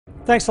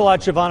Thanks a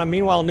lot, Giovanna.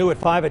 Meanwhile, new at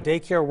 5, a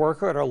daycare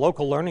worker at our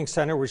local learning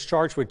center was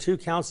charged with 2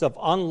 counts of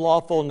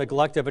unlawful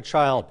neglect of a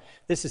child.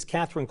 This is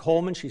Catherine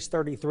Coleman. She's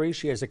 33.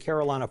 She has a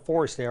Carolina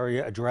Forest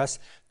area address.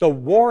 The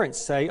warrants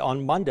say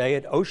on Monday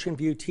at Ocean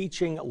View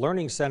Teaching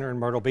Learning Center in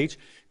Myrtle Beach,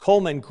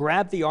 Coleman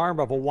grabbed the arm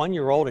of a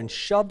 1-year-old and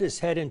shoved his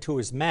head into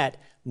his mat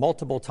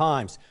multiple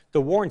times. The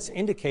warrants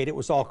indicate it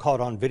was all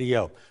caught on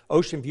video.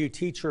 Ocean View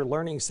Teacher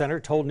Learning Center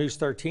told News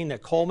 13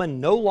 that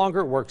Coleman no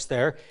longer works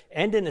there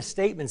and in a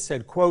statement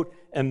said, quote,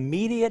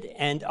 immediate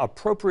and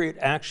appropriate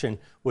action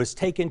was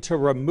taken to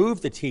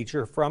remove the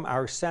teacher from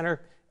our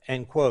center,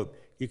 end quote.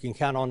 You can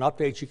count on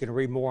updates. You can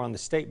read more on the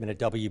statement at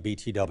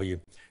WBTW.com.